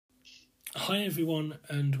Hi everyone,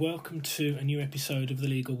 and welcome to a new episode of the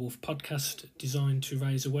Legal Wolf podcast, designed to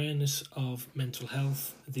raise awareness of mental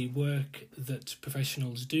health, the work that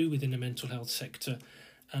professionals do within the mental health sector,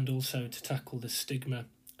 and also to tackle the stigma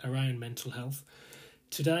around mental health.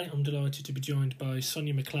 Today I'm delighted to be joined by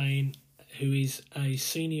Sonia McLean, who is a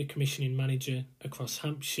Senior Commissioning Manager across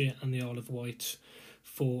Hampshire and the Isle of Wight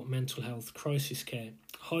for mental health crisis care.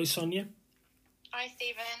 Hi Sonia. Hi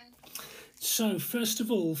Stephen. So, first of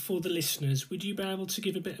all, for the listeners, would you be able to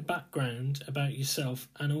give a bit of background about yourself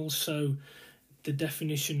and also the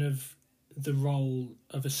definition of the role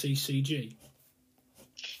of a CCG?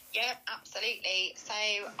 Yeah, absolutely. So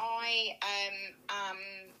I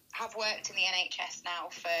have worked in the NHS now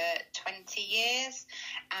for 20 years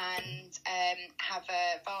and have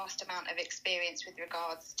a vast amount of experience with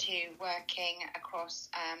regards to working across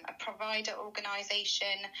a provider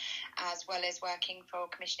organisation, as well as working for a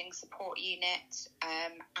commissioning support unit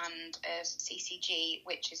and a CCG,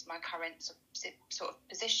 which is my current sort of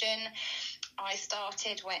position. I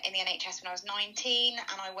started in the NHS when I was 19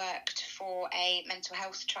 and I worked for a mental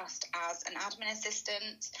health trust as an admin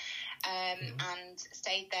assistant and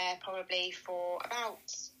stayed there probably for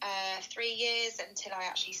about 3 years until I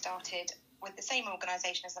actually started with the same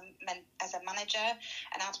organisation as a manager,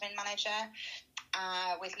 an admin manager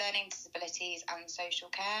with learning disabilities and social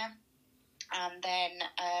care. And then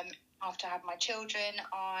after I had my children,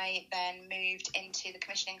 I then moved into the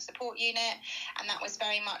commissioning support unit, and that was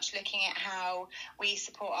very much looking at how we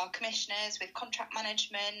support our commissioners with contract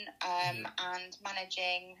management and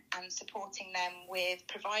managing and supporting them with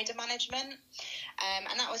provider management.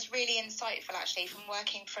 And that was really insightful, actually, from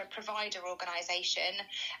working for a provider organisation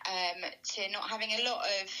to not having a lot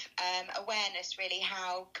of awareness, really,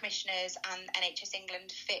 how commissioners and NHS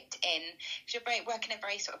England fit in. Because you're working in a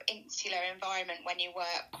very sort of insular environment when you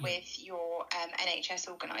work with your NHS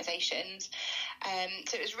organisations.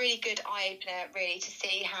 So it was really good eye-opener, really, to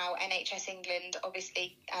see how NHS England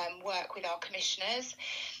obviously work with our commissioners.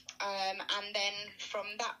 And then from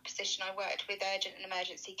that position, I worked with urgent and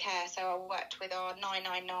emergency care. So I worked with our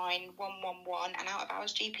 999, 111 and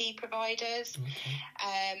out-of-hours GP providers.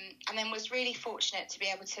 And then was really fortunate to be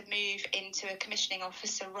able to move into a commissioning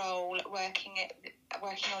officer role, working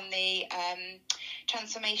on the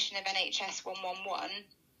transformation of NHS 111.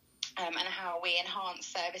 And how we enhance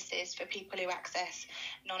services for people who access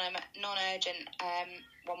non-urgent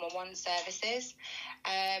 111 services.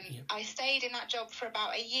 I stayed in that job for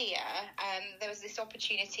about a year. There was this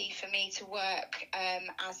opportunity for me to work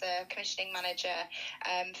as a commissioning manager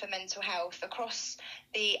for mental health across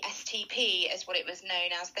the STP, as what it was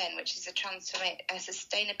known as then, which is a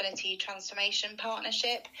sustainability transformation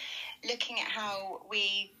partnership, looking at how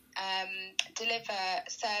we deliver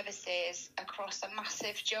services across a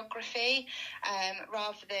massive geography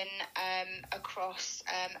rather than across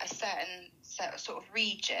a certain sort of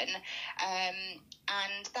region,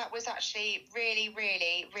 and that was actually really,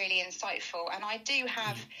 really, really insightful. And I do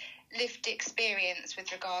have lived experience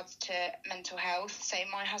with regards to mental health. So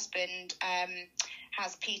my husband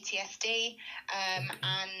has PTSD,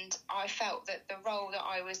 and I felt that the role that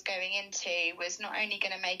I was going into was not only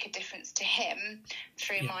going to make a difference to him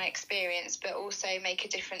through my experience, but also make a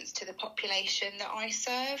difference to the population that I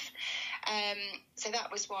serve. So that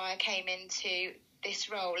was why I came into this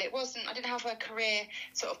role. I didn't have a career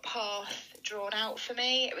sort of path drawn out for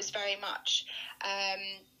me. It was very much, I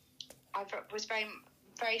was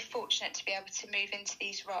very fortunate to be able to move into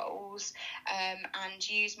these roles and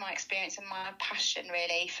use my experience and my passion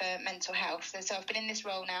really for mental health. So I've been in this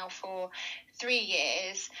role now for 3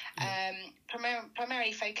 years,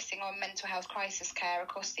 primarily focusing on mental health crisis care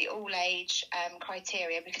across the all age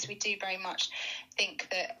criteria, because we do very much think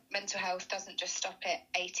that mental health doesn't just stop at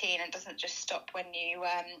 18 and doesn't just stop when you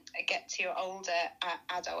get to your older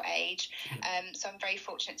adult age. So I'm very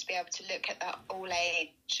fortunate to be able to look at that all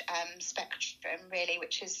age spectrum really,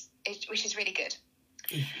 which is really good.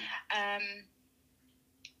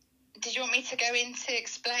 Did you want me to go in to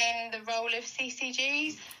explain the role of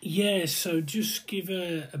CCGs? Yeah, so just give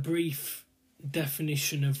a brief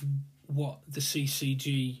definition of what the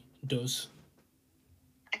CCG does.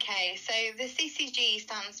 Okay, so the CCG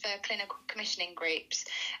stands for Clinical Commissioning Groups,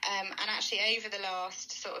 and actually over the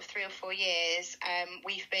last sort of 3 or 4 years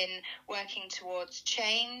we've been working towards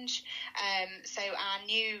change. So our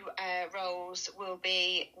new roles will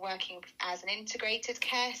be working as an integrated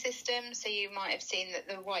care system. So you might have seen that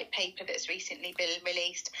the white paper that's recently been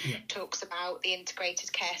released talks about the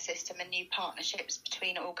integrated care system and new partnerships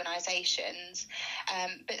between organisations.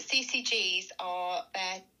 But CCGs are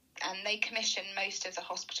there and they commission most of the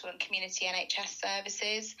hospital and community NHS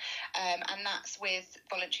services, and that's with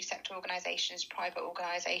voluntary sector organisations, private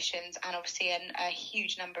organisations, and obviously a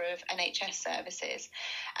huge number of NHS services.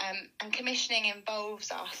 And commissioning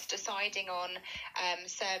involves us deciding on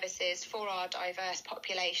services for our diverse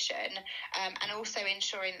population, and also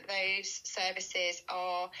ensuring that those services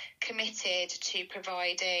are committed to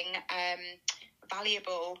providing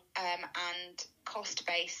valuable and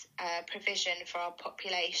cost-based provision for our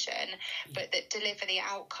population, but that deliver the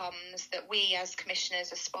outcomes that we as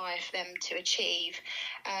commissioners aspire for them to achieve,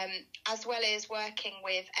 as well as working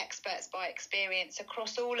with experts by experience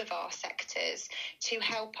across all of our sectors to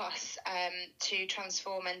help us to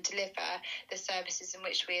transform and deliver the services in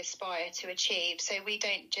which we aspire to achieve. So we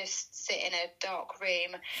don't just sit in a dark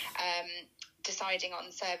room deciding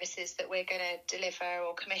on services that we're going to deliver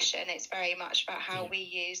or commission. It's very much about how we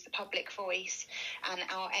use the public voice and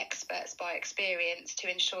our experts by experience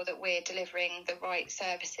to ensure that we're delivering the right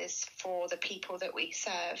services for the people that we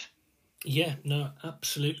serve. Yeah, no,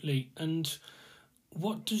 absolutely. And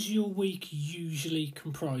what does your week usually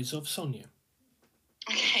comprise of, Sonia?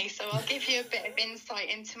 Okay, so I'll give you a bit of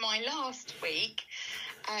insight into my last week.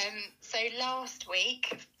 So last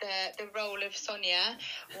week, the role of Sonia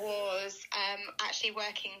was actually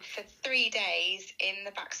working for 3 days in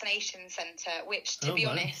the vaccination centre, which, to be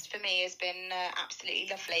honest, for me has been absolutely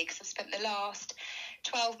lovely, because I've spent the last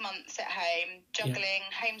 12 months at home juggling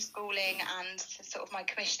homeschooling and sort of my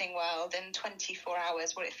commissioning world in 24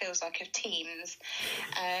 hours, what it feels like of Teams.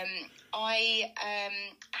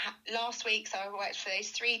 Last week, so I worked for those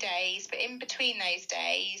 3 days, but in between those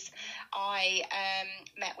days I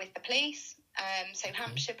met with the police,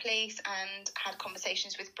 Hampshire Police, and had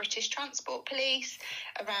conversations with British Transport Police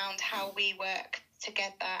around how we work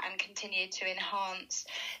together and continue to enhance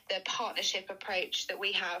the partnership approach that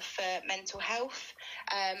we have for mental health,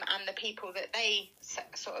 and the people that they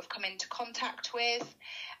sort of come into contact with.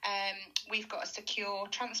 We've got a secure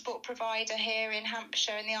transport provider here in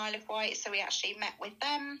Hampshire and the Isle of Wight, so we actually met with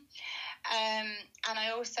them. And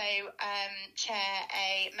I also chair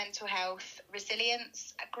a mental health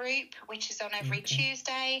resilience group, which is on every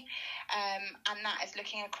Tuesday, and that is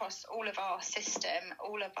looking across all of our system,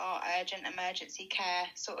 all of our urgent emergency care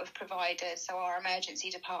sort of providers, so our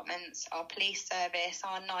emergency departments, our police service,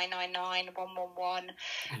 our 999, 111,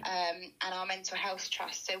 and our mental health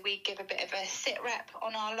trust. So we give a bit of a sit rep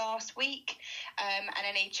on our last week, and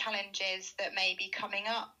any challenges that may be coming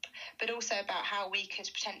up, but also about how we could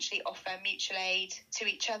potentially offer mutual aid to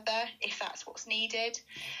each other if that's what's needed.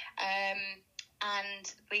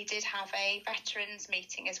 And we did have a veterans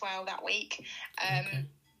meeting as well that week,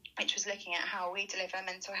 which was looking at how we deliver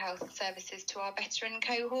mental health services to our veteran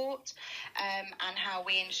cohort, and how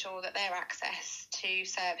we ensure that their access to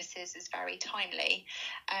services is very timely.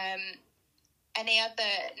 Any other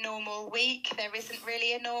normal week, there isn't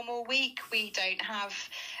really a normal week. We don't have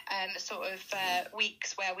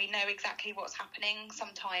weeks where we know exactly what's happening.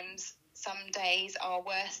 Sometimes some days are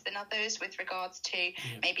worse than others with regards to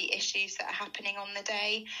maybe issues that are happening on the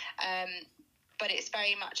day. But it's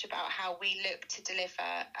very much about how we look to deliver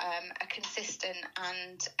a consistent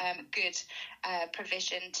and good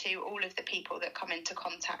provision to all of the people that come into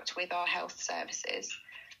contact with our health services.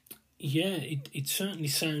 Yeah, it certainly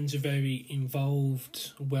sounds a very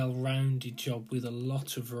involved, well-rounded job with a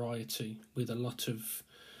lot of variety, with a lot of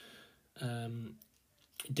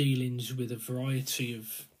dealings with a variety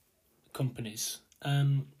of companies.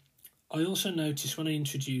 I also noticed when I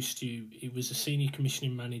introduced you, it was a senior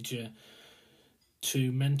commissioning manager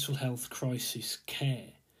to mental health crisis care.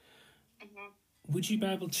 Mm-hmm. Would you be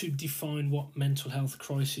able to define what mental health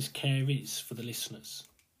crisis care is for the listeners?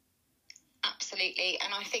 Absolutely,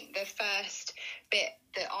 and I think the first bit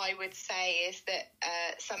that I would say is that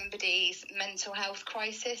somebody's mental health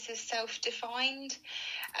crisis is self-defined.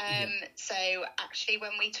 So actually,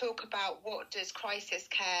 when we talk about what does crisis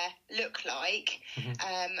care look like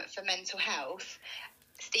for mental health,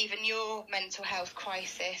 Stephen, your mental health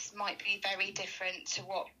crisis might be very different to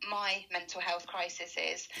what my mental health crisis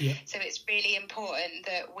is. Yeah. So it's really important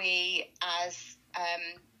that we as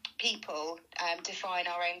people define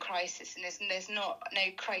our own crisis, and there's no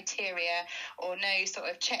criteria or no sort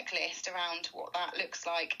of checklist around what that looks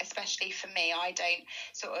like. Especially for me, I don't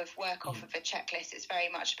sort of work off of a checklist. It's very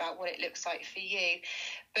much about what it looks like for you.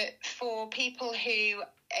 But for people who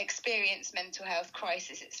experience mental health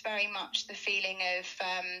crisis, it's very much the feeling of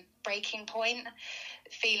breaking point.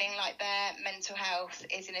 feeling like their mental health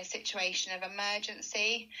is in a situation of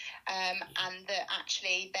emergency, and that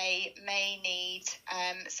actually they may need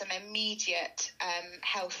some immediate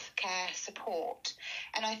healthcare support.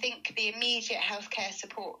 And I think the immediate healthcare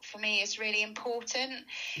support for me is really important,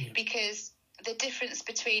 because the difference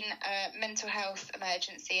between a mental health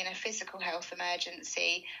emergency and a physical health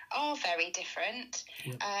emergency are very different.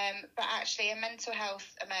 But actually a mental health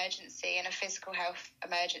emergency and a physical health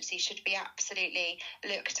emergency should be absolutely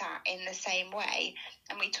looked at in the same way.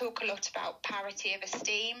 And we talk a lot about parity of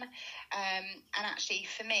esteem. And actually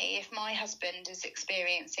for me, if my husband is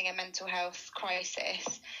experiencing a mental health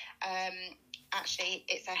crisis, actually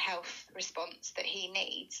it's a health response that he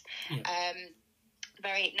needs.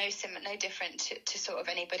 No different to sort of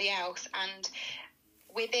anybody else. And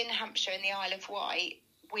within Hampshire and the Isle of Wight,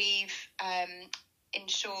 we've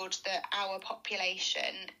ensured that our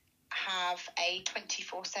population have a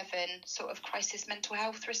 24/7 sort of crisis mental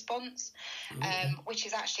health response, which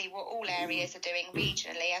is actually what all areas are doing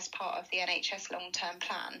regionally as part of the NHS long-term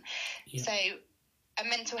plan. So a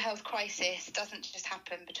mental health crisis doesn't just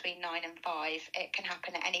happen between 9 and 5. It can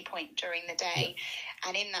happen at any point during the day.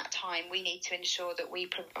 And in that time, we need to ensure that we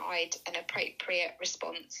provide an appropriate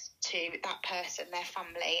response to that person, their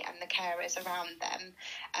family, and the carers around them,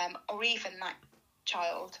 or even that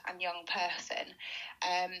child and young person.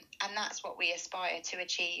 And that's what we aspire to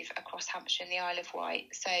achieve across Hampshire and the Isle of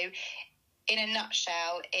Wight. So in a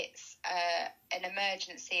nutshell, it's an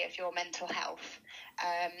emergency of your mental health,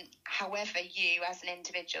 however you as an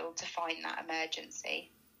individual define that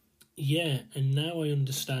emergency. Yeah, and now I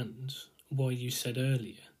understand why you said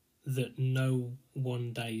earlier that no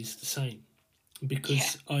one day is the same,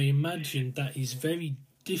 because I imagine that is very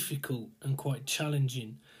difficult and quite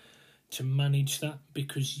challenging to manage that,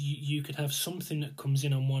 because you could have something that comes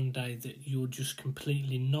in on one day that you're just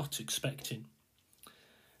completely not expecting.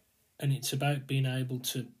 And it's about being able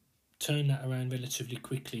to turn that around relatively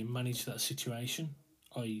quickly and manage that situation,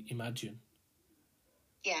 I imagine.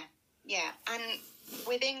 Yeah. And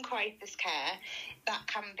within crisis care, that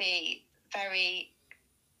can be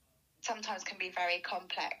sometimes can be very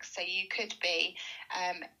complex. So you could be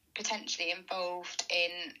potentially involved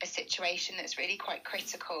in a situation that's really quite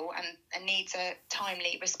critical and needs a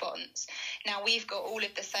timely response. Now, we've got all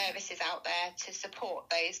of the services out there to support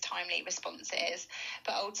those timely responses,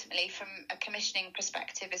 but ultimately from a commissioning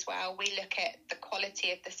perspective as well, we look at the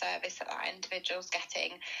quality of the service that individual's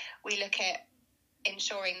getting. We look at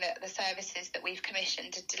ensuring that the services that we've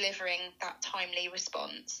commissioned are delivering that timely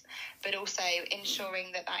response, but also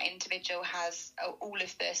ensuring that individual has all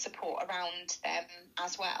of the support around them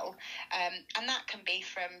as well. And that can be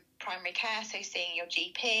from primary care, so seeing your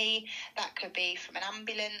GP, that could be from an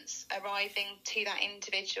ambulance arriving to that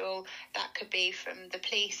individual, that could be from the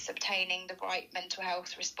police obtaining the right mental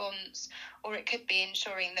health response, or it could be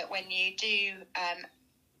ensuring that when you do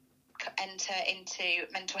enter into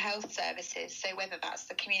mental health services, so whether that's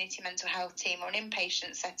the community mental health team or an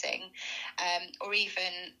inpatient setting, or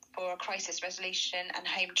even for a crisis resolution and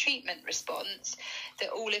home treatment response, that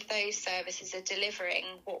all of those services are delivering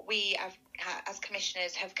what we have, as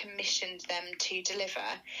commissioners, have commissioned them to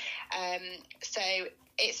deliver. So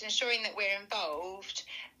it's ensuring that we're involved,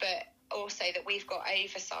 but also that we've got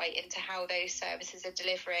oversight into how those services are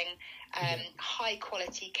delivering high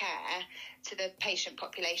quality care to the patient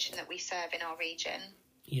population that we serve in our region.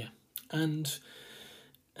 Yeah. And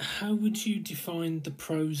how would you define the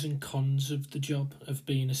pros and cons of the job of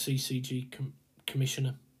being a CCG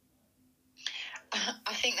commissioner?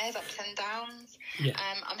 I think there's ups and downs.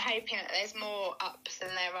 I'm hoping that there's more ups than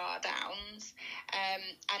there are downs. And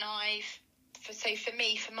for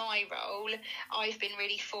me, for my role, I've been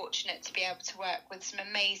really fortunate to be able to work with some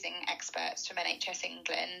amazing experts from NHS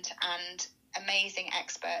England and amazing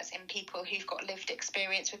experts in people who've got lived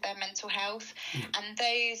experience with their mental health. And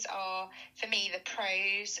those are, for me, the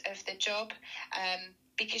pros of the job,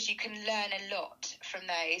 because you can learn a lot from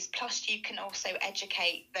those. Plus, you can also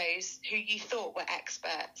educate those who you thought were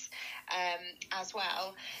experts as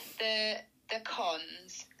well. The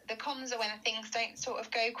cons are when things don't sort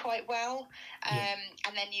of go quite well,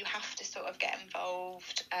 and then you have to sort of get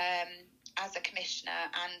involved as a commissioner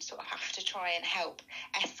and sort of have to try and help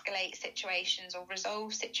escalate situations or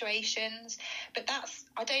resolve situations. But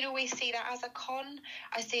I don't always see that as a con.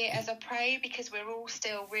 I see it as a pro, because we're all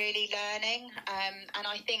still really learning. And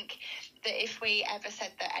I think that if we ever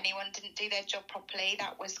said that anyone didn't do their job properly,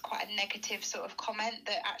 that was quite a negative sort of comment,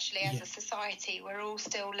 that actually as a society, we're all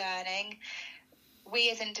still learning. We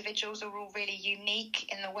as individuals are all really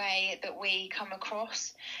unique in the way that we come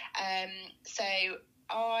across. So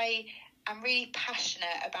I I'm really passionate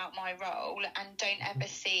about my role and don't ever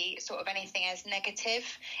see sort of anything as negative.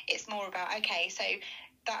 It's more about, okay, so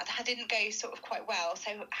that didn't go sort of quite well,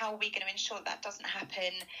 so how are we going to ensure that doesn't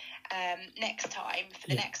happen next time for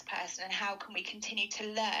the next person, and how can we continue to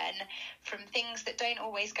learn from things that don't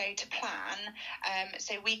always go to plan,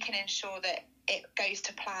 so we can ensure that it goes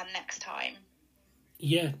to plan next time.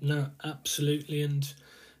 Yeah, no, absolutely. And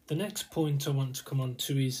the next point I want to come on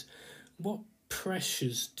to is, what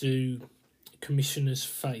pressures do commissioners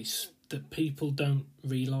face that people don't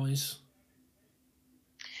realise?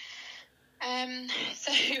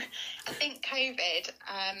 So I think COVID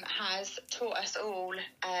has taught us all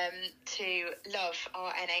to love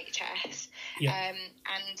our NHS.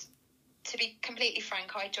 And to be completely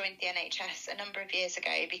frank, I joined the NHS a number of years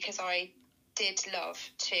ago because I did love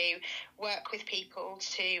to work with people,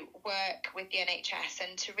 to work with the NHS,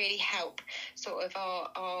 and to really help sort of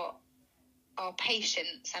our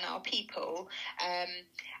patients and our people.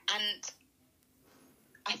 And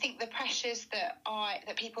I think the pressures that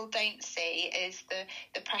people don't see is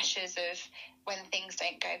the pressures of when things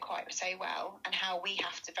don't go quite so well, and how we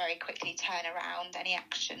have to very quickly turn around any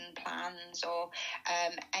action plans or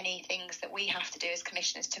any things that we have to do as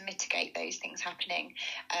commissioners to mitigate those things happening.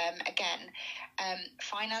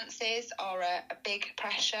 Finances are a big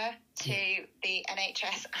pressure to the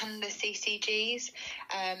NHS and the CCGs,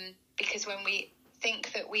 because when we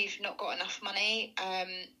think that we've not got enough money,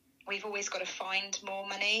 we've always got to find more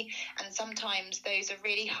money, and sometimes those are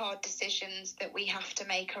really hard decisions that we have to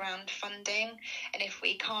make around funding. And if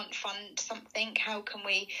we can't fund something, how can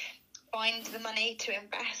we find the money to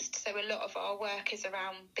invest? So a lot of our work is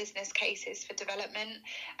around business cases for development,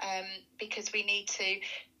 because we need to,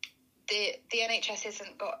 the NHS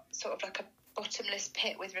hasn't got sort of like a bottomless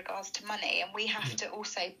pit with regards to money, and we have to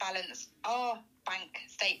also balance our bank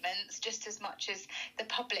statements just as much as the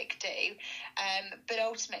public do, but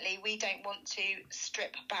ultimately we don't want to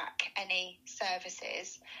strip back any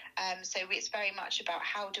services, so it's very much about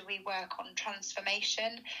how do we work on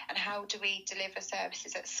transformation and how do we deliver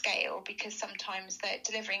services at scale, because sometimes that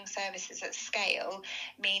delivering services at scale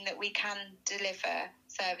mean that we can deliver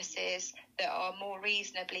services that are more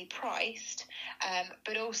reasonably priced,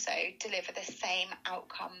 but also deliver the same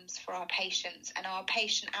outcomes for our patients. And our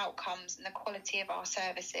patient outcomes and the quality of our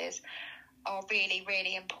services are really,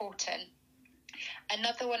 really important.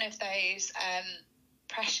 Another one of those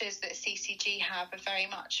pressures that CCG have are very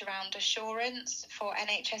much around assurance for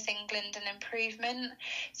NHS England and improvement.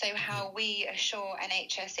 So how we assure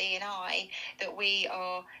NHS E&I that we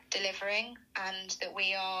are delivering and that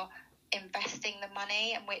we are investing the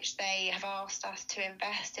money in which they have asked us to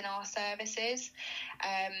invest in our services.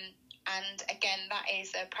 And again, that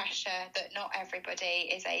is a pressure that not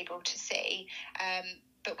everybody is able to see,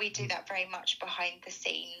 but we do that very much behind the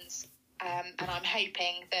scenes. And I'm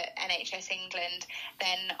hoping that NHS England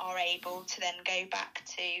then are able to then go back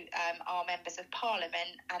to our members of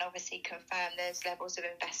Parliament and obviously confirm those levels of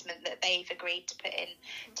investment that they've agreed to put in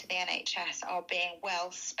to the NHS are being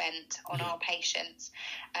well spent on our patients,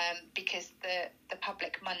 because the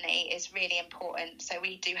public money is really important. So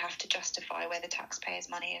we do have to justify where the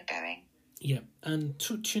taxpayers' money are going. Yeah, and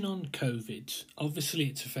touching on COVID, obviously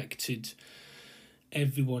it's affected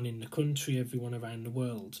everyone in the country, everyone around the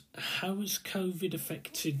world. How has COVID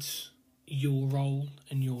affected your role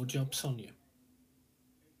and your job, Sonia?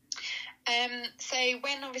 So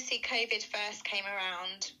when obviously COVID first came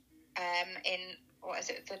around in,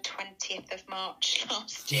 the 20th of March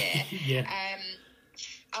last year,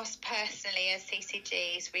 us personally as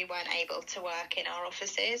CCGs, we weren't able to work in our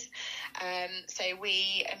offices. So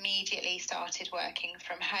we immediately started working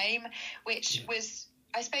from home, which was,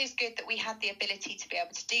 I suppose, good that we had the ability to be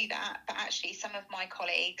able to do that, but actually some of my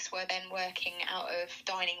colleagues were then working out of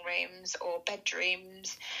dining rooms or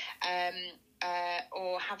bedrooms,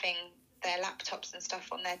 or having their laptops and stuff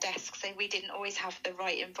on their desks, so we didn't always have the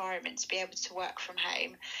right environment to be able to work from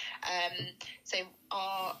home. So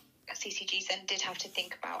our CCGs then did have to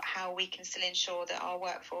think about how we can still ensure that our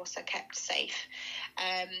workforce are kept safe.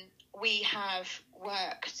 We have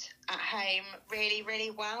worked at home really,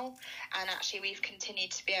 really well, and actually we've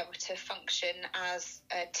continued to be able to function as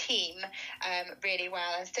a team really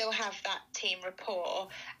well and still have that team rapport,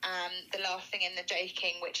 the laughing and the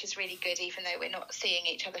joking, which is really good even though we're not seeing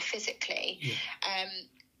each other physically.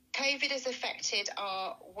 COVID has affected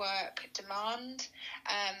our work demand,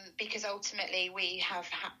 because ultimately we have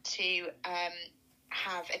had to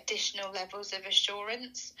have additional levels of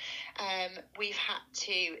assurance. We've had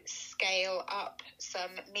to scale up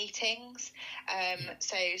some meetings.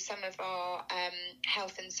 So some of our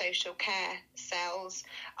health and social care cells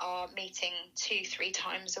are meeting 2-3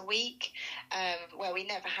 times a week, where we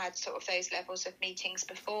never had sort of those levels of meetings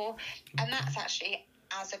before. And that's actually,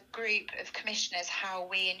 as a group of commissioners, how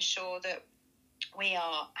we ensure that we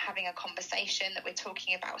are having a conversation, that we're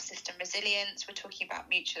talking about system resilience, we're talking about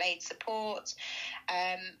mutual aid support,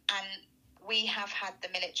 and we have had the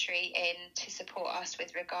military in to support us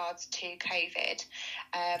with regards to COVID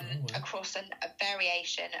across a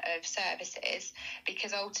variation of services,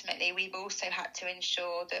 because ultimately we've also had to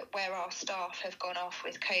ensure that where our staff have gone off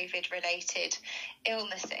with COVID-related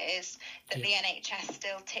illnesses, that the NHS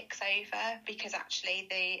still ticks over, because actually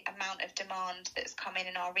the amount of demand that's come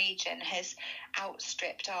in our region has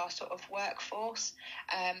outstripped our sort of workforce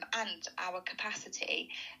and our capacity.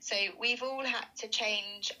 So we've all had to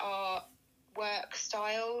change our work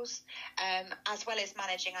styles, as well as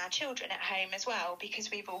managing our children at home as well,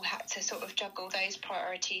 because we've all had to sort of juggle those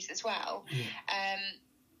priorities as well.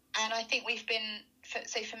 And I think we've been,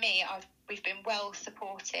 for me, we've been well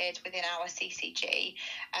supported within our CCG,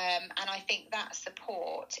 and I think that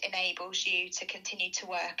support enables you to continue to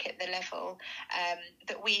work at the level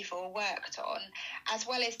that we've all worked on, as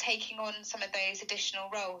well as taking on some of those additional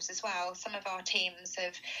roles as well. Some of our team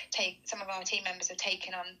members have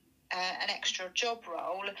taken on an extra job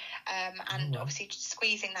role, and obviously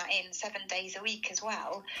squeezing that in 7 days a week as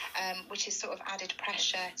well, which is sort of added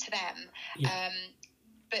pressure to them.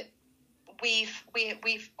 But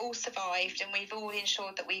we've all survived, and we've all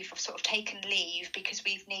ensured that we've sort of taken leave, because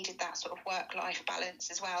we've needed that sort of work-life balance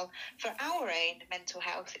as well for our own mental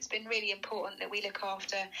health. It's been really important that we look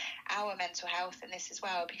after our mental health in this as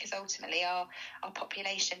well, because ultimately our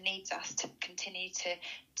population needs us to continue to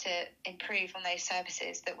improve on those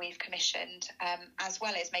services that we've commissioned, as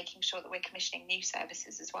well as making sure that we're commissioning new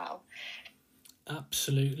services as well.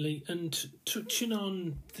 Absolutely. And touching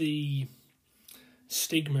on the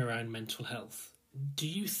stigma around mental health, do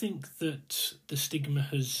you think that the stigma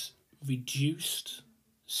has reduced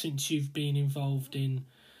since you've been involved in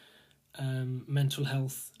mental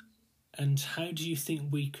health, and how do you think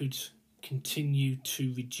we could continue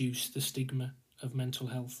to reduce the stigma of mental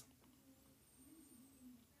health?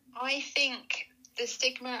 I think the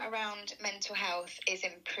stigma around mental health is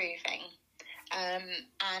improving,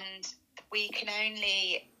 and we can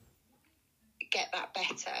only get that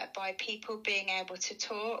better by people being able to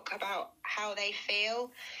talk about how they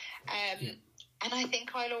feel. And I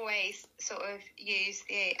think I'll always sort of use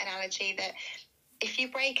the analogy that if you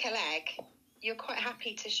break a leg, you're quite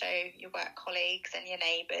happy to show your work colleagues and your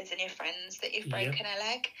neighbours and your friends that you've broken a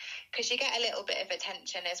leg, because you get a little bit of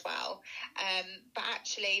attention as well. But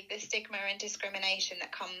actually the stigma and discrimination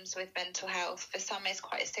that comes with mental health for some is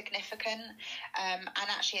quite significant, and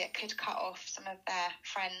actually it could cut off some of their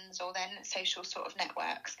friends or their social sort of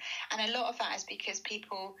networks. And a lot of that is because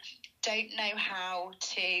people don't know how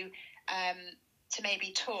to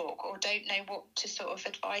maybe talk, or don't know what to sort of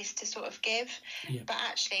advice to sort of give. But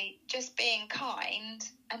actually just being kind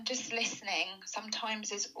and just listening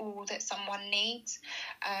sometimes is all that someone needs.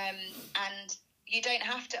 And you don't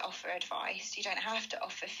have to offer advice, you don't have to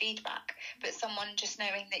offer feedback, but someone just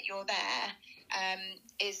knowing that you're there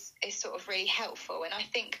is sort of really helpful. And I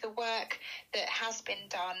think the work that has been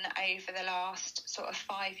done over the last sort of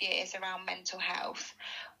 5 years around mental health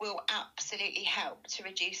will absolutely help to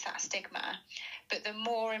reduce that stigma. But the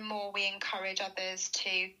more and more we encourage others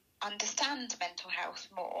to understand mental health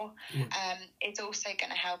more, it's also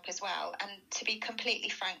going to help as well. And to be completely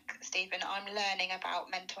frank, Stephen, I'm learning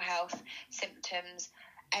about mental health symptoms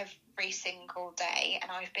every single day, and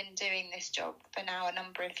I've been doing this job for now a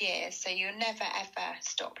number of years, so you'll never ever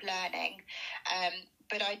stop learning.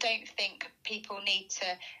 But I don't think people need to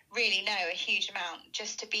really know a huge amount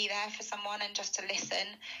just to be there for someone, and just to listen,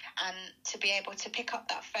 and to be able to pick up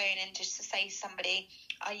that phone and just to say to somebody,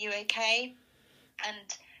 are you okay?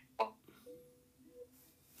 And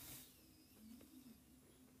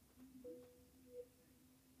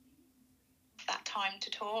that time to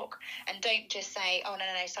talk, and don't just say, oh no,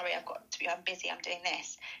 sorry, I'm busy, I'm doing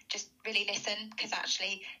this. Just really listen, because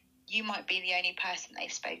actually you might be the only person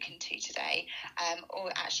they've spoken to today, or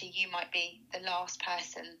actually you might be the last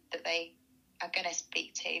person that they are going to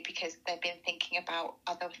speak to, because they've been thinking about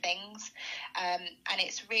other things. And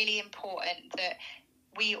it's really important that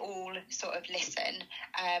we all sort of listen,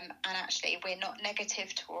 and actually we're not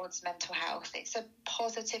negative towards mental health. It's a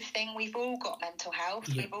positive thing. We've all got mental health,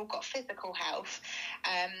 we've all got physical health,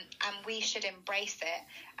 and we should embrace it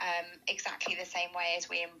exactly the same way as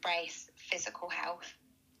we embrace physical health.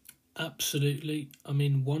 Absolutely. I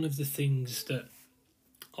mean, one of the things that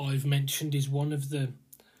I've mentioned is one of the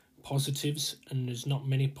positives, and there's not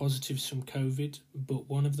many positives from COVID, but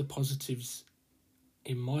one of the positives,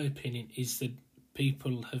 in my opinion, is that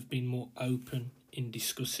people have been more open in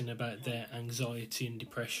discussing about their anxiety and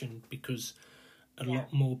depression, because a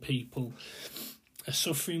lot more people are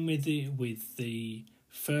suffering with the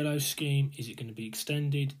furlough scheme. Is it going to be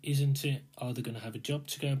extended? Isn't it? Are they going to have a job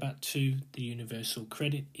to go back to? The universal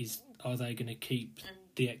credit, are they going to keep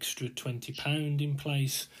the extra £20 in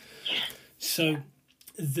place? So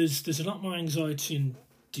there's a lot more anxiety and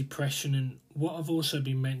depression, and what I've also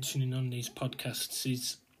been mentioning on these podcasts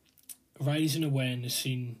is raising awareness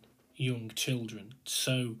in young children.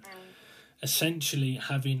 So essentially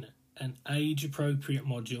having an age-appropriate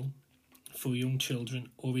module for young children,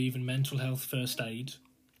 or even mental health first aid,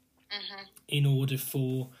 in order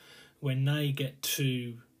for when they get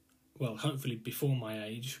to, well, hopefully before my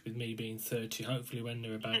age, with me being 30, hopefully when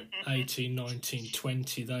they're about 18, 19,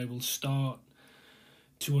 20, they will start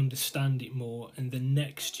to understand it more, and the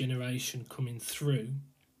next generation coming through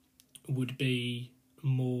would be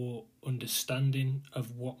more understanding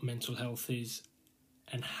of what mental health is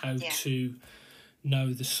and how to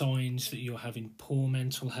know the signs that you're having poor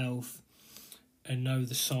mental health, and know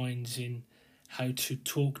the signs in how to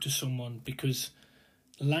talk to someone, because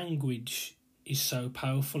language is so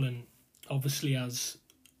powerful. And obviously as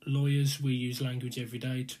lawyers we use language every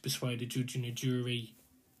day to persuade a judge and a jury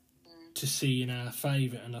to see in our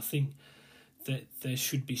favour, and I think that there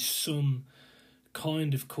should be some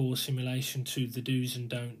kind of course in relation to the do's and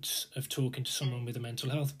don'ts of talking to someone with a mental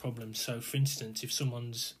health problem. So for instance, if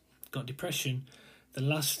someone's got depression, the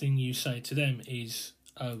last thing you say to them is,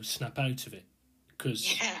 oh, snap out of it,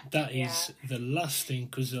 because that is the last thing,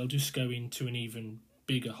 because they'll just go into an even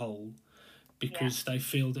bigger hole because they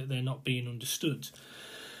feel that they're not being understood.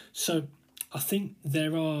 So I think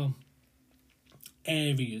there are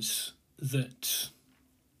areas that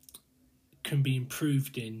can be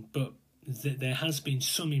improved in, but there has been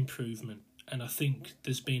some improvement, and I think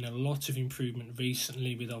there's been a lot of improvement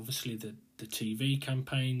recently with obviously the TV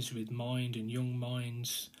campaigns with Mind and Young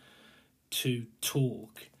Minds to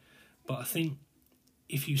talk. But I think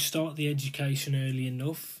if you start the education early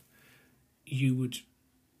enough, you would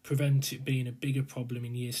prevent it being a bigger problem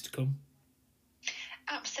in years to come.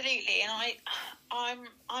 Absolutely, and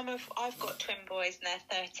I've got twin boys and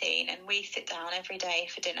they're 13, and we sit down every day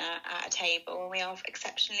for dinner at a table, and we are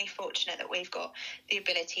exceptionally fortunate that we've got the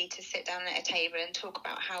ability to sit down at a table and talk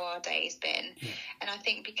about how our day's been. And I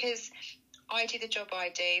think because I do the job I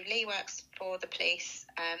do, Lee works for the police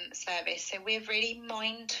service, so we're really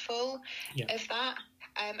mindful of that.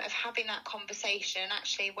 Of having that conversation.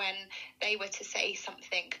 Actually, when they were to say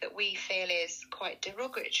something that we feel is quite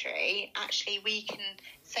derogatory, actually we can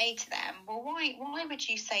say to them, well, why would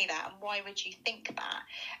you say that, and why would you think that?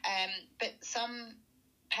 But some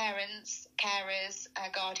parents, carers,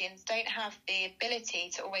 guardians don't have the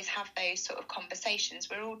ability to always have those sort of conversations.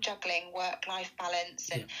 We're all juggling work-life balance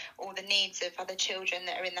and all the needs of other children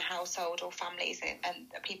that are in the household or families and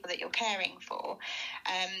people that you're caring for.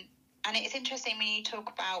 And it's interesting when you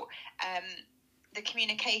talk about the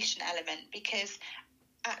communication element, because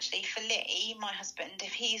actually for Lee, my husband,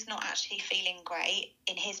 if he's not actually feeling great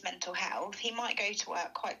in his mental health, he might go to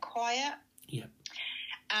work quite quiet.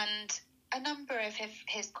 And a number of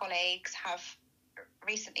his colleagues have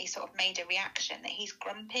recently sort of made a reaction that he's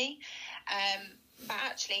grumpy, but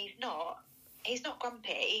actually he's not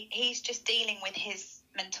grumpy, he's just dealing with his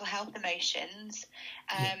mental health emotions,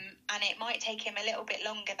 and it might take him a little bit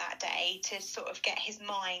longer that day to sort of get his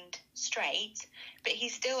mind straight, but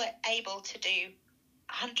he's still able to do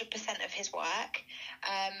 100% of his work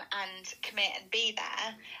and commit and be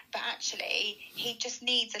there. But actually he just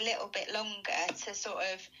needs a little bit longer to sort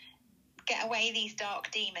of get away these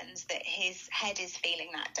dark demons that his head is feeling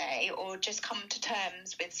that day, or just come to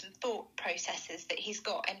terms with some thought processes that he's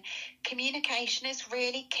got. And communication is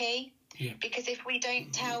really key. Because if we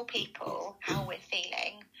don't tell people how we're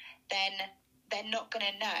feeling, then they're not going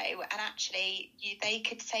to know. And actually, they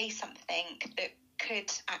could say something that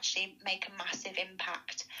could actually make a massive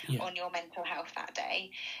impact on your mental health that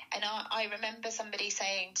day. And I remember somebody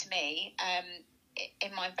saying to me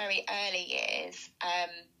in my very early years,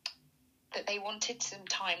 that they wanted some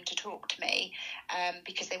time to talk to me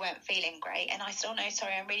because they weren't feeling great. And I said, oh no,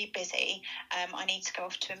 sorry, I'm really busy. I need to go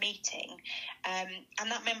off to a meeting.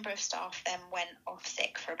 And that member of staff then went off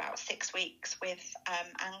sick for about 6 weeks with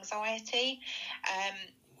anxiety.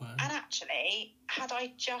 Wow. And actually, had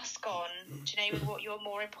I just gone, do you know what, you're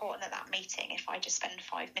more important at that meeting, if I just spend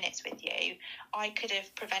 5 minutes with you, I could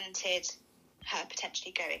have prevented her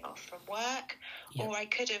potentially going off from work, or I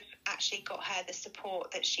could have actually got her the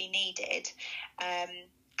support that she needed,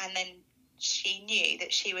 and then she knew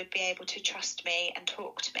that she would be able to trust me and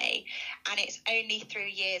talk to me. And it's only through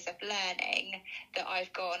years of learning that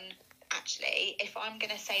I've gone, actually, if I'm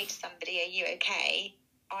going to say to somebody, are you okay,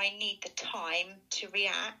 I need the time to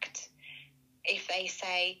react. If they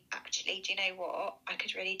say, actually, do you know what, I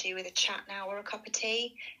could really do with a chat now or a cup of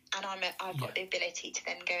tea, and I've got the ability to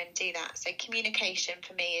then go and do that. So communication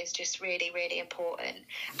for me is just really, really important,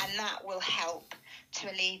 and that will help to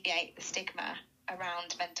alleviate the stigma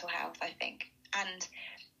around mental health, I think. And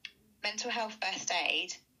mental health first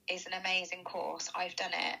aid is an amazing course. I've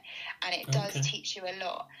done it, and it does teach you a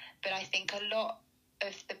lot. But I think a lot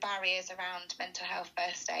of the barriers around mental health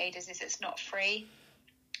first aid is it's not free,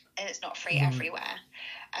 and it's not free everywhere.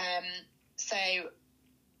 So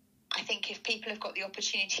I think if people have got the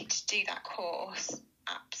opportunity to do that course,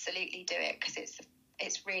 absolutely do it, because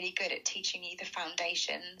it's really good at teaching you the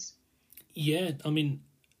foundations. Yeah, I mean,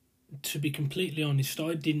 to be completely honest,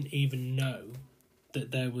 I didn't even know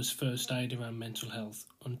that there was first aid around mental health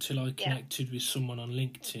until I connected with someone on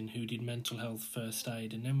LinkedIn who did mental health first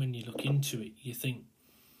aid. And then when you look into it, you think,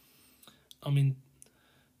 I mean,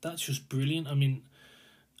 that's just brilliant. I mean,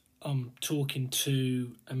 I'm talking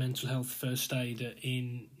to a mental health first aider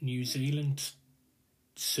in New Zealand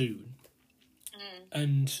soon.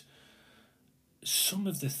 And some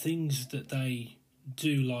of the things that they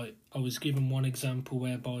do, like I was given one example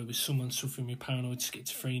whereby with someone suffering with paranoid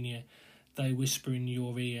schizophrenia, they whisper in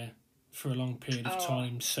your ear for a long period of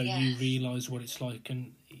time so you realise what it's like.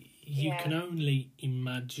 And you can only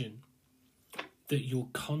imagine that you're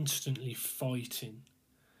constantly fighting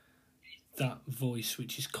that voice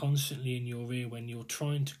which is constantly in your ear when you're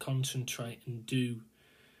trying to concentrate and do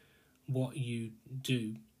what you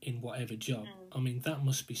do in whatever job. I mean, that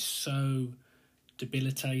must be so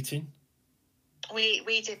debilitating.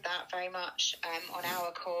 We did that very much on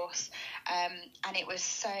our course, and it was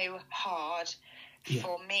so hard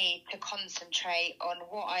for me to concentrate on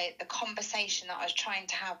the conversation that I was trying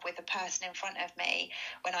to have with the person in front of me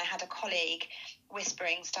when I had a colleague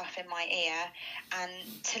whispering stuff in my ear,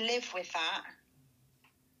 and to live with that.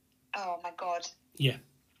 Oh my God. Yeah.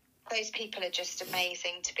 Those people are just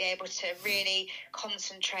amazing, to be able to really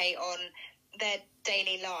concentrate on their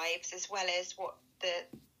daily lives as well as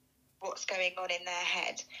what's going on in their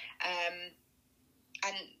head,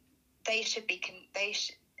 and they should be.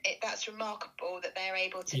 That's remarkable that they're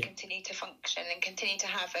able to continue to function and continue to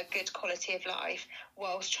have a good quality of life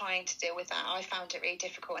whilst trying to deal with that. I found it really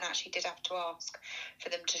difficult, and actually did have to ask for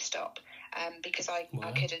them to stop because I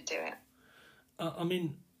couldn't do it. I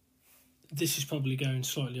mean, this is probably going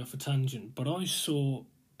slightly off a tangent, but I saw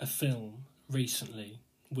a film recently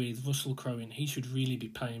with Russell Crowe in. He should really be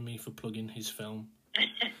paying me for plugging his film.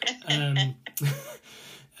 And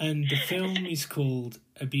the film is called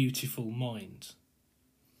A Beautiful Mind.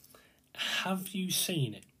 Have you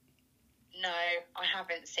seen it? No, I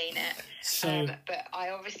haven't seen it. So, but I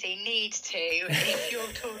obviously need to if you're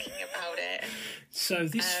talking about it. So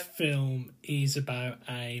this film is about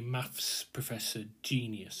a maths professor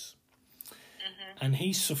genius. And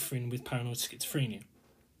he's suffering with paranoid schizophrenia.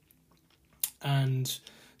 And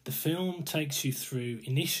the film takes you through,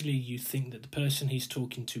 initially you think that the person he's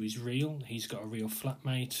talking to is real, he's got a real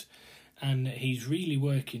flatmate, and he's really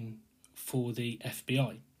working for the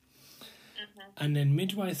FBI. And then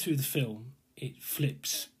midway through the film, it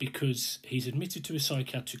flips because he's admitted to a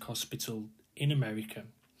psychiatric hospital in America.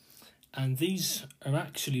 And these are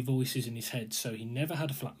actually voices in his head, so he never had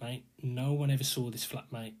a flatmate, no one ever saw this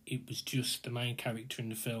flatmate, it was just the main character in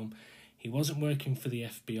the film. He wasn't working for the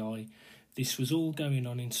FBI, this was all going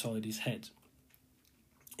on inside his head.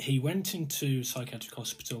 He went into psychiatric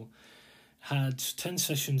hospital, had 10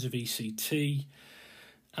 sessions of ECT,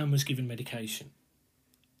 and was given medication.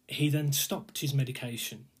 He then stopped his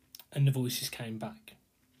medication, and the voices came back.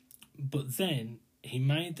 But then he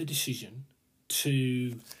made the decision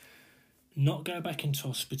to not go back into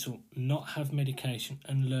hospital, not have medication,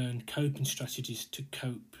 and learn coping strategies to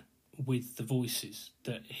cope with the voices,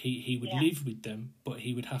 that he would live with them, but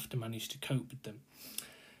he would have to manage to cope with them.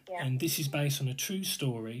 And this is based on a true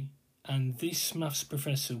story, and this maths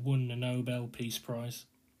professor won the Nobel Peace Prize.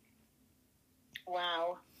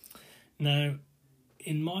 Wow. Now,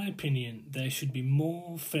 in my opinion, there should be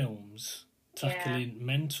more films tackling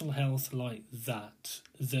mental health like that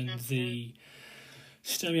than the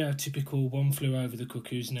stereotypical One Flew Over the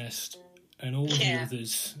Cuckoo's Nest and all the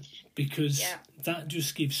others, because that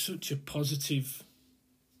just gives such a positive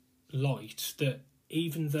light that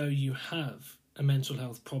even though you have a mental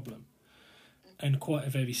health problem, and quite a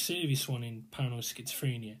very serious one in paranoid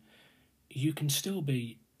schizophrenia, you can still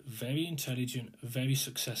be very intelligent, very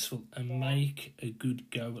successful, and make a good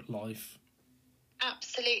go at life.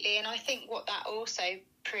 Absolutely, and I think what that also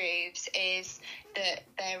proves is that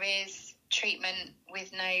there is treatment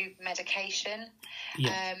with no medication.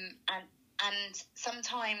 And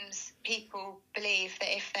sometimes people believe that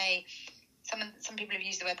if they, some people have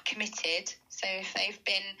used the word committed, so if they've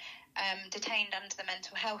been detained under the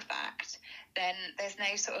Mental Health Act, then there's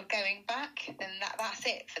no sort of going back, then that's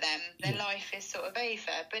it for them. Their life is sort of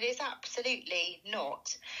over. But it's absolutely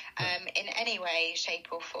not in any way, shape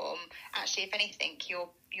or form. Actually, if anything,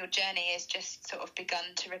 your journey is just sort of begun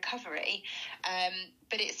to recovery.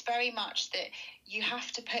 But it's very much that you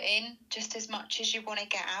have to put in just as much as you want to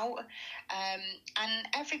get out. And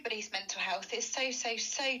everybody's mental health is so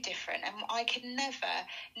different. And I can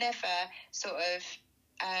never sort of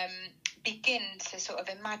begin to sort of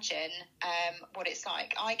imagine what it's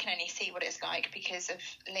like. I can only see what it's like because of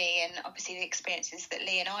Lee, and obviously the experiences that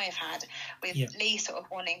Lee and I have had with Lee sort of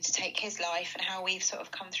wanting to take his life and how we've sort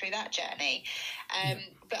of come through that journey.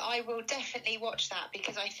 But I will definitely watch that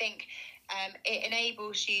because I think it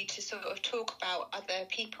enables you to sort of talk about other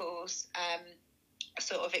people's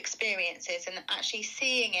sort of experiences, and actually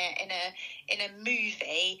seeing it in a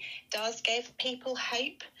movie does give people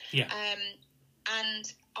hope.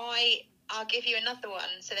 And I'll give you another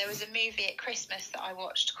one. So there was a movie at Christmas that I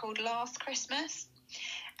watched called Last Christmas,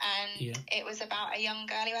 and it was about a young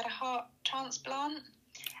girl who had a heart transplant,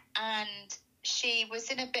 and she was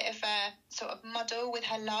in a bit of a sort of muddle with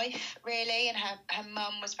her life, really, and her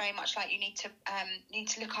mum was very much like, you need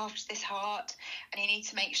to look after this heart, and you need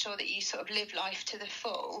to make sure that you sort of live life to the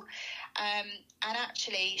full. And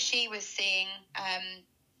actually she was seeing,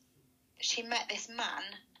 she met this man,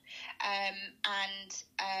 and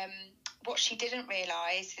what she didn't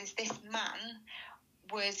realise is this man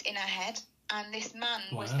was in her head, and this man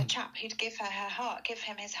was the chap who'd give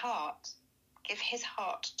him his heart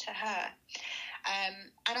to her.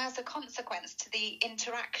 And as a consequence to the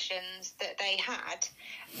interactions that they had,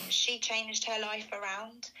 she changed her life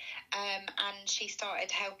around, and she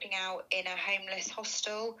started helping out in a homeless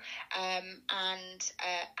hostel, and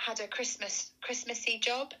had a Christmassy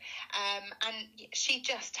job, and she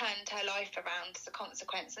just turned her life around as a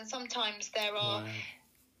consequence. And sometimes there are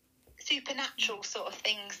supernatural sort of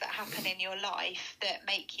things that happen in your life that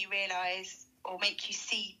make you realise or make you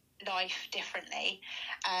see life differently.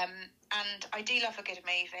 And I do love a good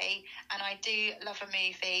movie, and I do love a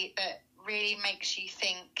movie that really makes you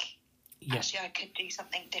think, actually I could do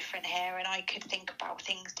something different here, and I could think about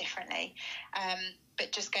things differently.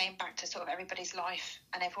 But just going back to sort of everybody's life,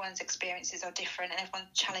 and everyone's experiences are different, and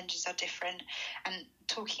everyone's challenges are different, and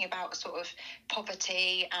talking about sort of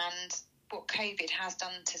poverty and what COVID has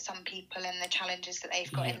done to some people and the challenges that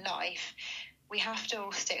they've got in life, we have to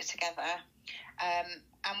all stick together,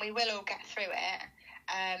 and we will all get through it,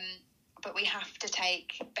 but we have to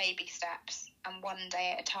take baby steps and one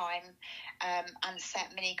day at a time, and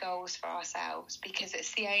set mini goals for ourselves, because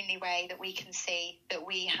it's the only way that we can see that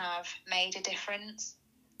we have made a difference.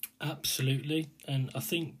 Absolutely, and I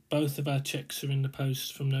think both of our checks are in the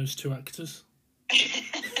post from those two actors.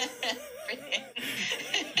 Brilliant.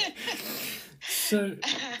 So,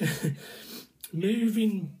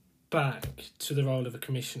 moving back to the role of a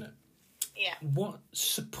commissioner, what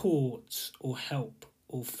support or help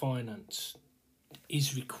or finance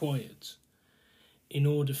is required in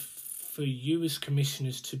order for you as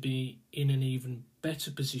commissioners to be in an even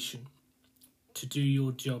better position to do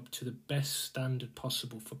your job to the best standard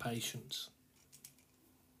possible for patients?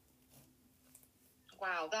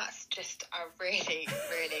 Wow, that's just a really,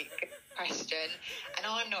 really good question. And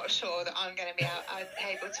I'm not sure that I'm going to be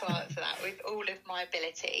able to answer that with all of my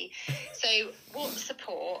ability. So what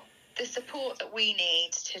support? The support that we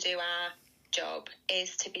need to do our job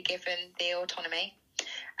is to be given the autonomy,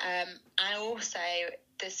 and also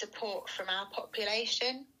the support from our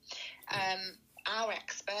population, our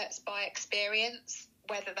experts by experience,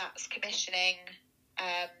 whether that's commissioning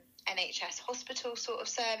NHS hospital sort of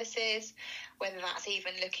services, whether that's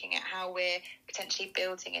even looking at how we're potentially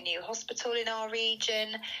building a new hospital in our region,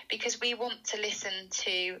 because we want to listen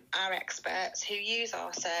to our experts who use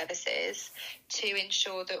our services to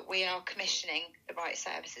ensure that we are commissioning the right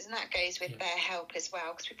services, and that goes with their help as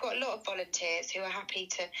well, because we've got a lot of volunteers who are happy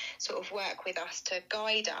to sort of work with us to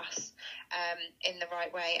guide us in the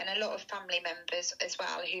right way, and a lot of family members as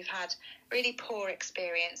well who've had really poor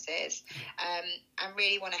experiences and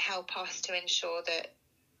really want to help us to ensure that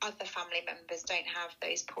other family members don't have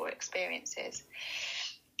those poor experiences.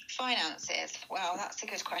 Finances, well, that's a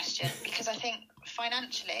good question, because I think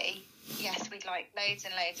financially, yes, we'd like loads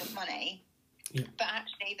and loads of money, but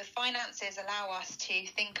actually the finances allow us to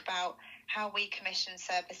think about how we commission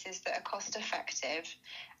services that are cost effective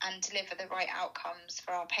and deliver the right outcomes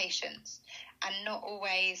for our patients, and not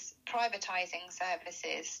always privatising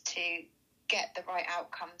services to get the right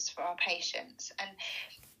outcomes for our patients. And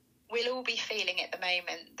we'll all be feeling at the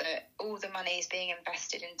moment that all the money is being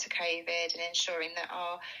invested into COVID and ensuring that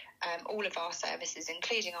our all of our services,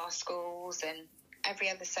 including our schools and every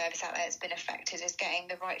other service out there that's been affected, is getting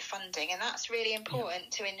the right funding. And that's really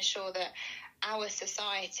important to ensure that our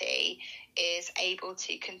society is able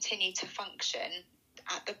to continue to function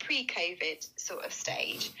at the pre-COVID sort of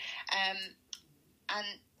stage. And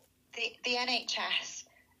the NHS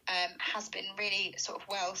has been really sort of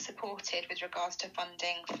well supported with regards to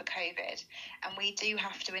funding for COVID, and we do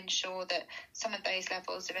have to ensure that some of those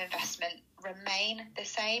levels of investment remain the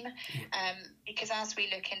same, because as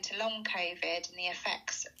we look into long COVID and the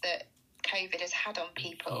effects that COVID has had on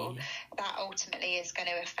people, that ultimately is going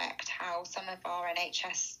to affect how some of our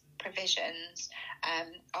NHS provisions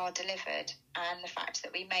are delivered, and the fact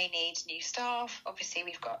that we may need new staff. Obviously,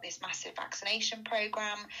 we've got this massive vaccination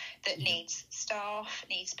programme that needs staff,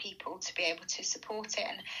 needs people to be able to support it,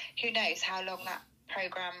 and who knows how long that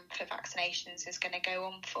programme for vaccinations is going to go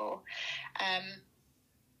on for.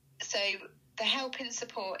 So the help and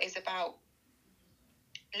support is about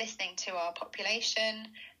listening to our population,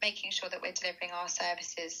 making sure that we're delivering our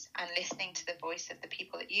services and listening to the voice of the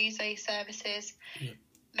people that use those services,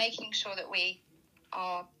 making sure that we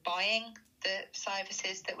are buying the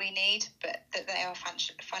services that we need, but that they are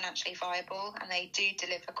financially viable and they do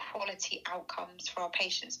deliver quality outcomes for our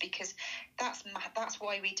patients, because that's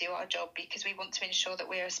why we do our job, because we want to ensure that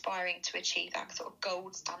we're aspiring to achieve that sort of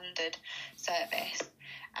gold standard service.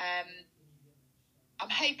 I'm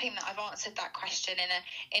hoping that I've answered that question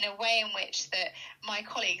in a way in which that my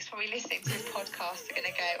colleagues probably listening to this podcast are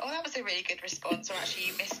going to go, oh, that was a really good response, or actually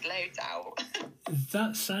you missed loads out.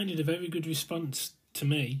 That sounded a very good response to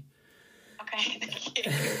me. Okay, thank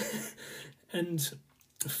you. And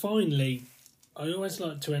finally, I always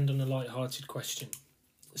like to end on a light-hearted question.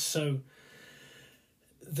 So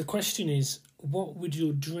the question is, what would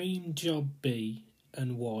your dream job be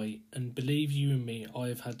and why? And believe you and me,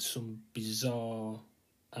 I've had some bizarre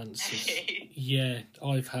answers. Yeah,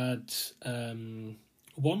 I've had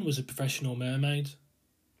one was a professional mermaid.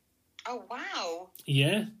 Oh wow.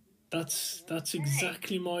 Yeah, that's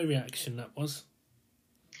exactly my reaction. That was.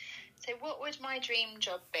 So what would my dream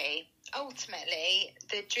job be? Ultimately,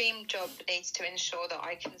 the dream job needs to ensure that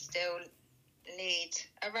I can still lead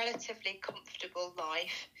a relatively comfortable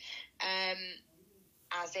life,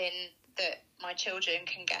 as in that my children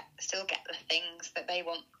can still get the things that they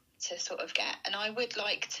want to sort of get. And I would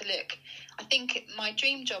like to I think my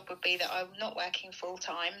dream job would be that I'm not working full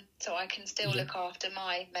time, so I can still look after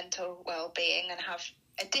my mental well-being and have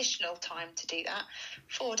additional time to do that.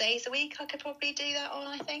 4 days a week I could probably do that on,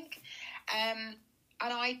 I think. And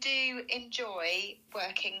I do enjoy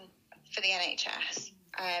working for the NHS,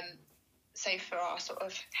 so for our sort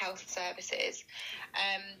of health services.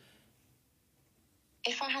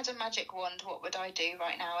 If I had a magic wand, what would I do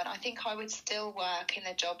right now? And I think I would still work in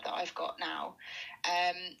the job that I've got now.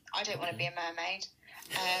 I don't want to be a mermaid.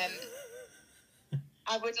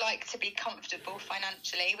 I would like to be comfortable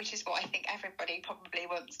financially, which is what I think everybody probably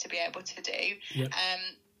wants to be able to do. Yep.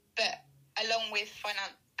 But along with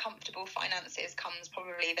comfortable finances comes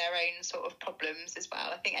probably their own sort of problems as well.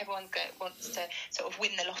 I think everyone wants to sort of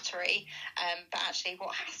win the lottery, but actually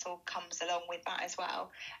what hassle comes along with that as well.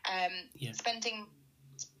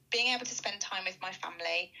 Being able to spend time with my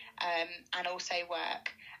family, and also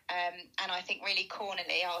work. And I think really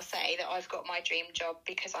cornerly, I'll say that I've got my dream job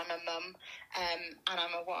because I'm a mum, and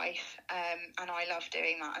I'm a wife, and I love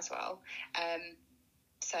doing that as well.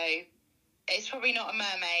 So it's probably not a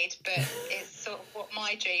mermaid, but it's sort of what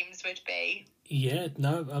my dreams would be. Yeah,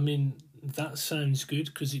 no, I mean, that sounds good,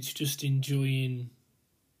 because it's just enjoying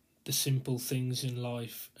the simple things in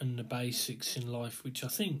life and the basics in life, which I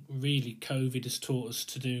think really COVID has taught us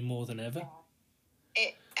to do more than ever.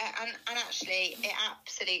 And actually, it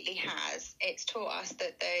absolutely has. It's taught us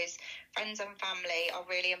that those friends and family are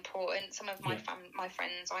really important. Some of my my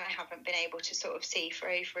friends I haven't been able to sort of see for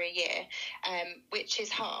over a year, which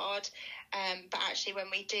is hard. But actually, when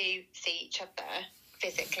we do see each other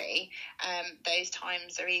physically, those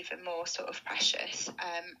times are even more sort of precious.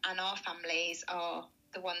 And our families are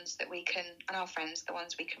the ones that we can, and our friends, the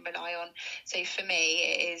ones we can rely on. So for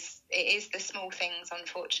me, it is the small things,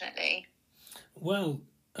 unfortunately. Well,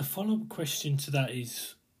 a follow-up question to that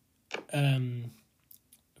is,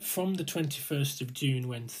 from the 21st of June,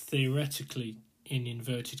 when theoretically, in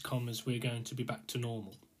inverted commas, we're going to be back to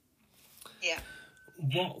normal. Yeah.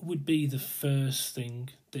 What would be the first thing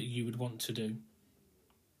that you would want to do?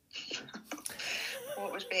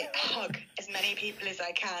 What would be hug as many people as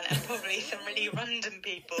I can, and probably some really random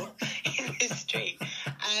people in the street.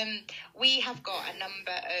 We have got a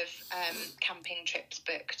number of camping trips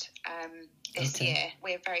booked this year.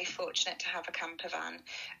 We're very fortunate to have a camper van,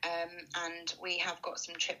 and we have got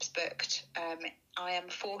some trips booked. I am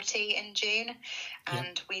 40 in June,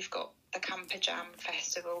 and we've got the Camper Jam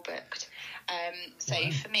Festival booked. So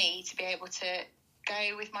for me to be able to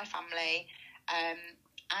go with my family, and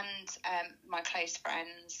my close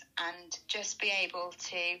friends, and just be able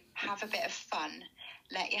to have a bit of fun,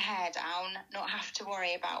 let your hair down, not have to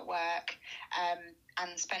worry about work,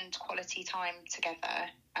 and spend quality time together,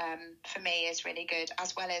 for me is really good,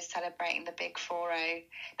 as well as celebrating the big 4-0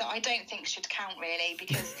 that I don't think should count really,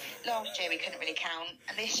 because last year we couldn't really count,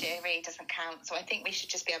 and this year really doesn't count, so I think we should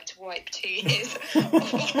just be able to wipe 2 years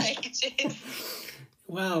off wages.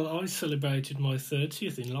 Well, I celebrated my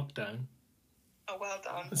 30th in lockdown. Oh, well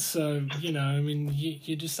done. So, you know, I mean,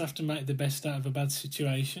 you just have to make the best out of a bad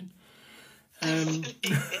situation.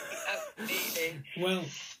 Absolutely. Well,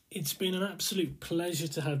 it's been an absolute pleasure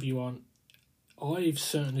to have you on. I've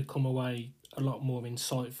certainly come away a lot more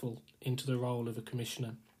insightful into the role of a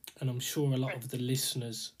commissioner, and I'm sure a lot of the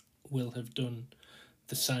listeners will have done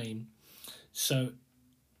the same. So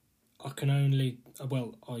I can't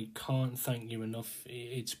thank you enough.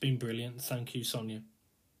 It's been brilliant. Thank you, Sonia.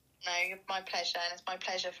 No, my pleasure, and it's my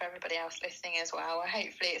pleasure for everybody else listening as well.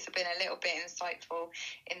 Hopefully it's been a little bit insightful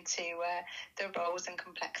into the roles and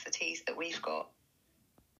complexities that we've got.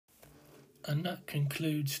 And that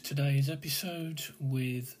concludes today's episode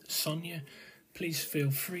with Sonia. Please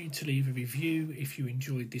feel free to leave a review if you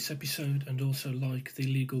enjoyed this episode, and also like the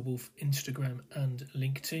Legal Wolf Instagram and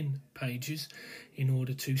LinkedIn pages in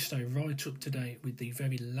order to stay right up to date with the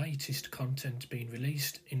very latest content being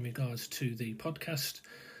released in regards to the podcast,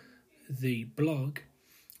 the blog,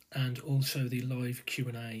 and also the live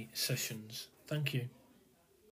Q&A sessions. Thank you.